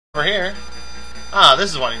Over here. Ah,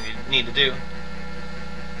 this is what I need to do.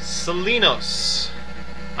 Selenos.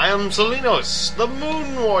 I am Selenos, the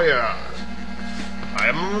Moon Warrior. I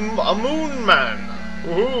am a Moon Man.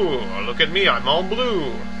 Ooh, look at me, I'm all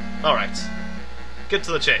blue. Alright. Get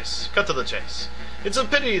to the chase. Cut to the chase. It's a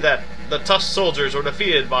pity that the Tusk soldiers were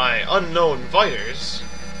defeated by unknown fighters,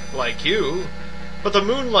 like you, but the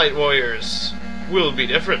Moonlight Warriors will be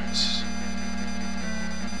different.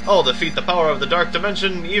 I'll defeat the power of the Dark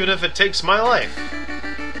Dimension, even if it takes my life.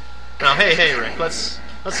 Now, hey, Rick, let's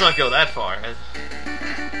not go that far.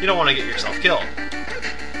 You don't want to get yourself killed.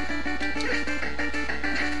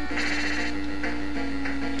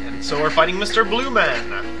 And so we're fighting Mr. Blue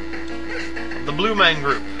Man, of the Blue Man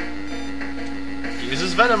group. He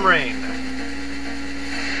uses Venom Rain.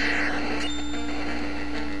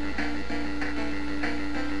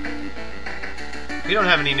 We don't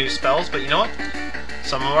have any new spells, but you know what?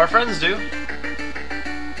 Some of our friends do.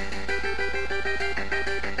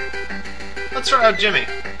 Let's try out Jimmy.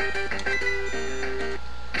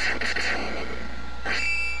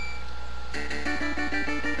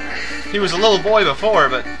 He was a little boy before,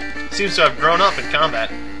 but seems to have grown up in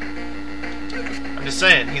combat. I'm just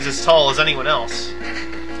saying, he's as tall as anyone else.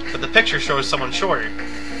 But the picture shows someone shorter.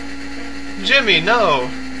 Jimmy, no!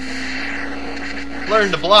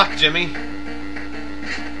 Learn to block, Jimmy.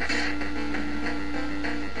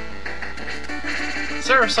 Is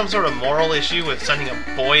there some sort of moral issue with sending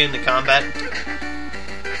a boy into combat?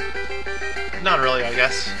 Not really, I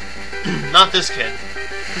guess. Not this kid.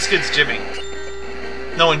 This kid's Jimmy.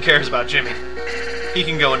 No one cares about Jimmy. He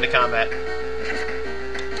can go into combat.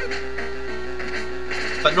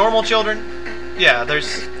 But normal children? Yeah,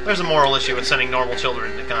 there's a moral issue with sending normal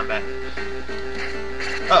children into combat.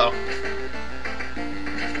 Uh-oh.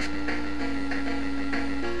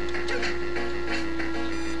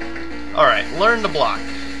 Alright, learn to block.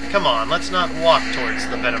 Come on, let's not walk towards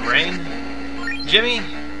the Venom Rain. Jimmy?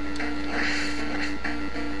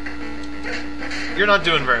 You're not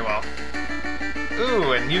doing very well.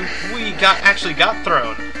 Ooh, and we actually got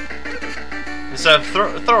thrown. Instead of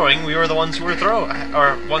throwing, we were the ones who were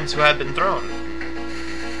ones who had been thrown.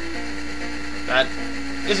 That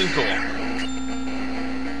isn't cool.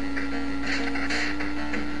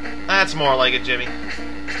 That's more like it, Jimmy.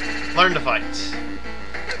 Learn to fight.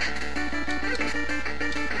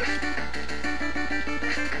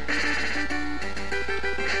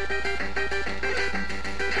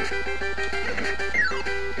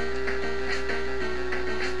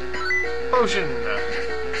 Potion.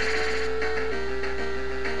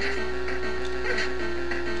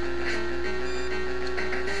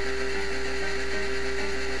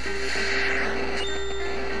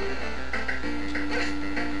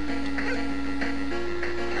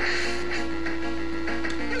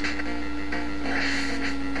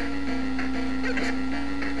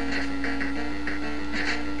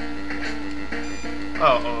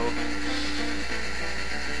 Uh-oh.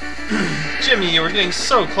 Jimmy, you were getting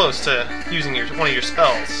so close to using one of your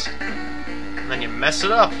spells. And then you mess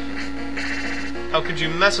it up. How could you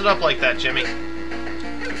mess it up like that, Jimmy?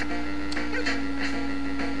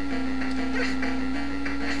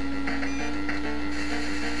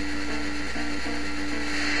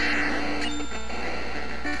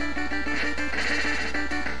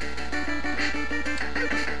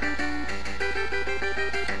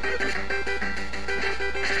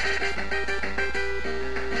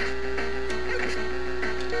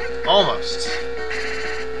 Almost.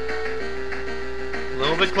 A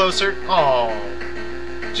little bit closer. Oh,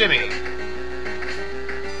 Jimmy.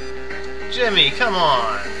 Jimmy, come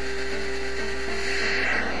on.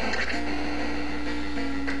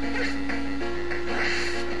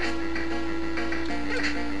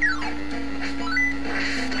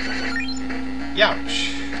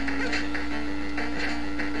 Youch.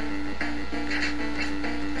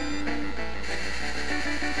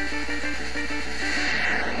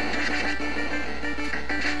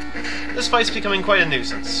 This fight's becoming quite a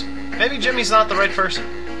nuisance. Maybe Jimmy's not the right person.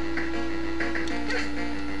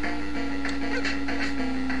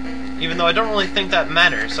 Even though I don't really think that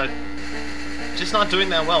matters, I'm just not doing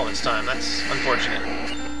that well this time. That's unfortunate.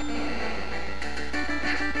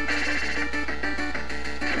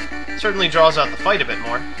 Certainly draws out the fight a bit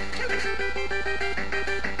more.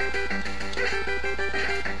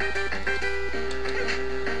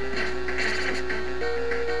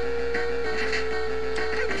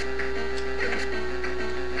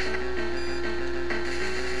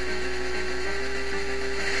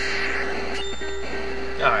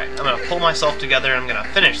 Alright, I'm gonna pull myself together and I'm gonna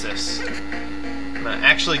finish this. I'm gonna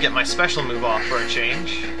actually get my special move off for a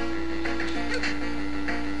change.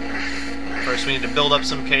 course, we need to build up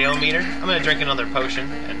some KO meter. I'm gonna drink another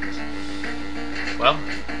potion, and well,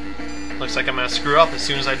 looks like I'm gonna screw up as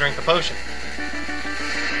soon as I drink the potion.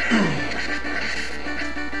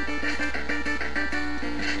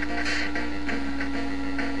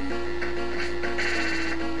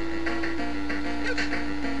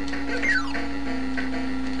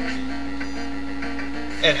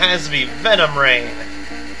 It has to be Venom Rain.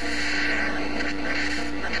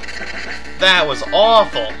 That was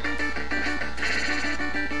awful.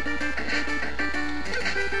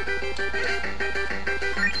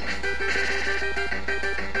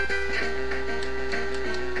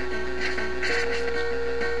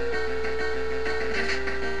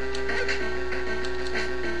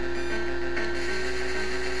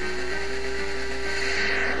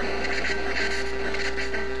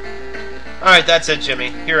 Alright, that's it,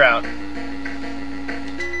 Jimmy. You're out.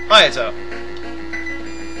 Hayato.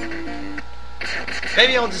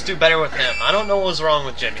 Maybe I'll just do better with him. I don't know what was wrong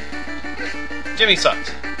with Jimmy. Jimmy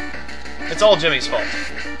sucked. It's all Jimmy's fault.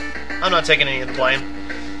 I'm not taking any of the blame.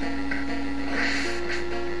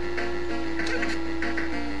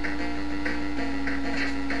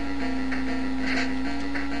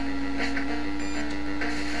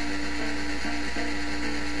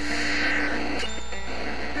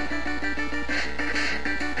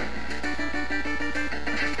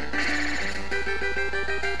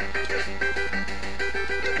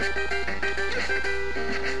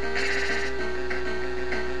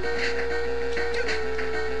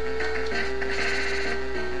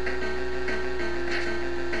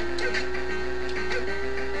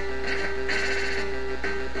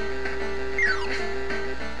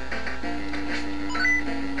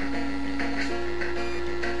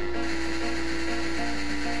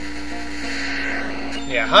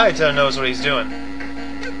 Yeah, Hayato knows what he's doing.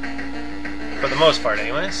 For the most part,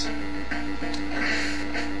 anyways.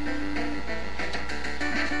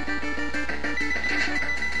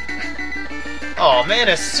 Oh man,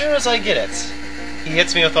 as soon as I get it, he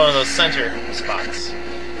hits me with one of those center spots.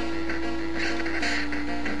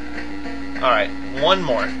 Alright, one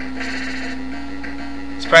more.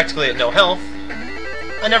 It's practically at no health.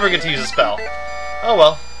 I never get to use a spell. Oh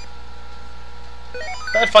well.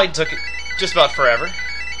 That fight took just about forever.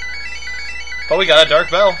 But we got a Dark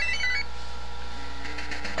Bell.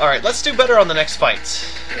 Alright, let's do better on the next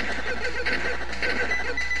fight.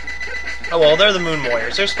 Oh well, they're the Moon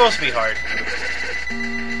Warriors. They're supposed to be hard.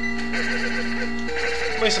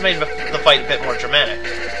 At least it made the fight a bit more dramatic,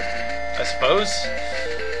 I suppose.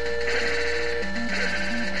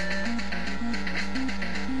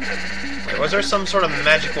 Wait, was there some sort of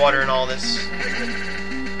magic water in all this?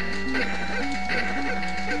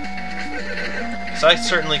 So I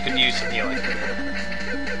certainly could use some healing.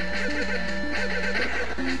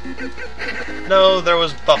 No, there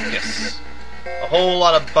was Bupkis. A whole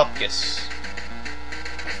lot of Bupkis.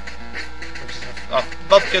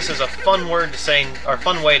 Bupkis is a fun word to say, or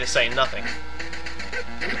fun way to say nothing.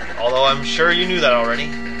 Although I'm sure you knew that already.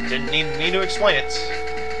 Didn't need me to explain it.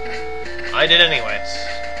 I did anyways.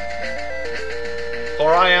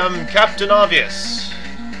 For I am Captain Obvious.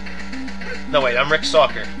 No wait, I'm Rick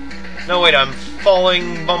Stalker. No wait, I'm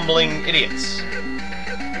Falling Bumbling Idiots.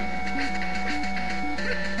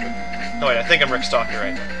 No wait, I think I'm Rick Stalker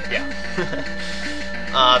right now. Yeah.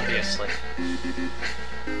 Obviously.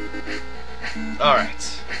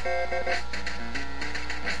 Alright.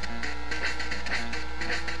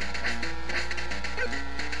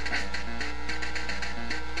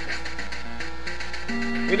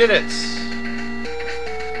 We did it!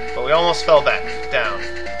 But we almost fell back down.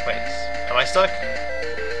 Wait, am I stuck?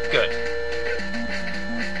 Good.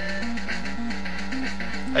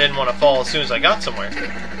 I didn't want to fall as soon as I got somewhere.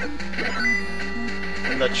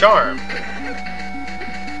 The charm.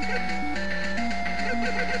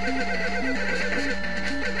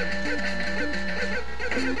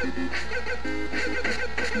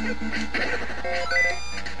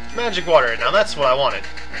 Magic water. Now that's what I wanted.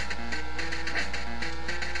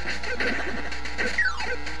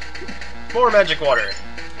 More magic water.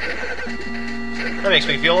 That makes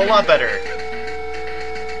me feel a lot better.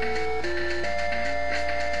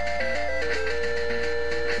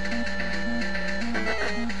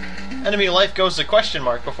 Enemy life goes to question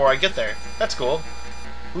mark before I get there. That's cool.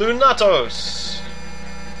 Lunatos!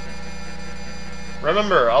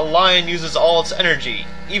 Remember, a lion uses all its energy,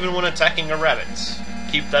 even when attacking a rabbit.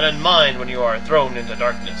 Keep that in mind when you are thrown into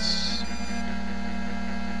darkness.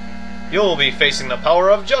 You'll be facing the power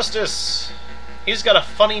of justice! He's got a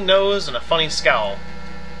funny nose and a funny scowl.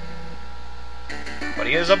 But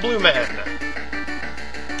he is a blue man.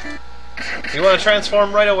 We want to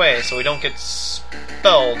transform right away so we don't get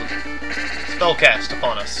spelled spell cast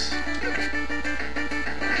upon us.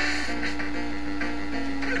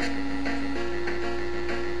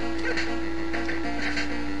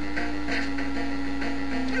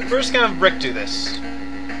 First, gonna have Rick do this.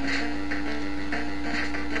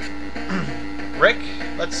 Rick,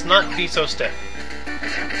 let's not be so stiff.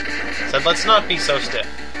 Said, let's not be so stiff.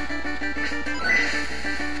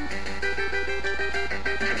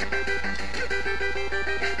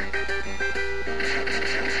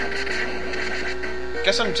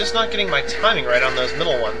 Guess I'm just not getting my timing right on those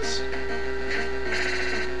middle ones.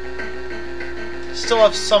 Still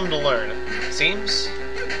have some to learn, it seems.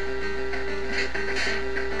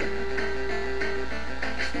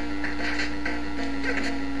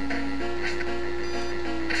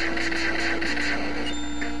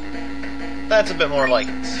 That's a bit more like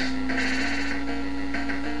it.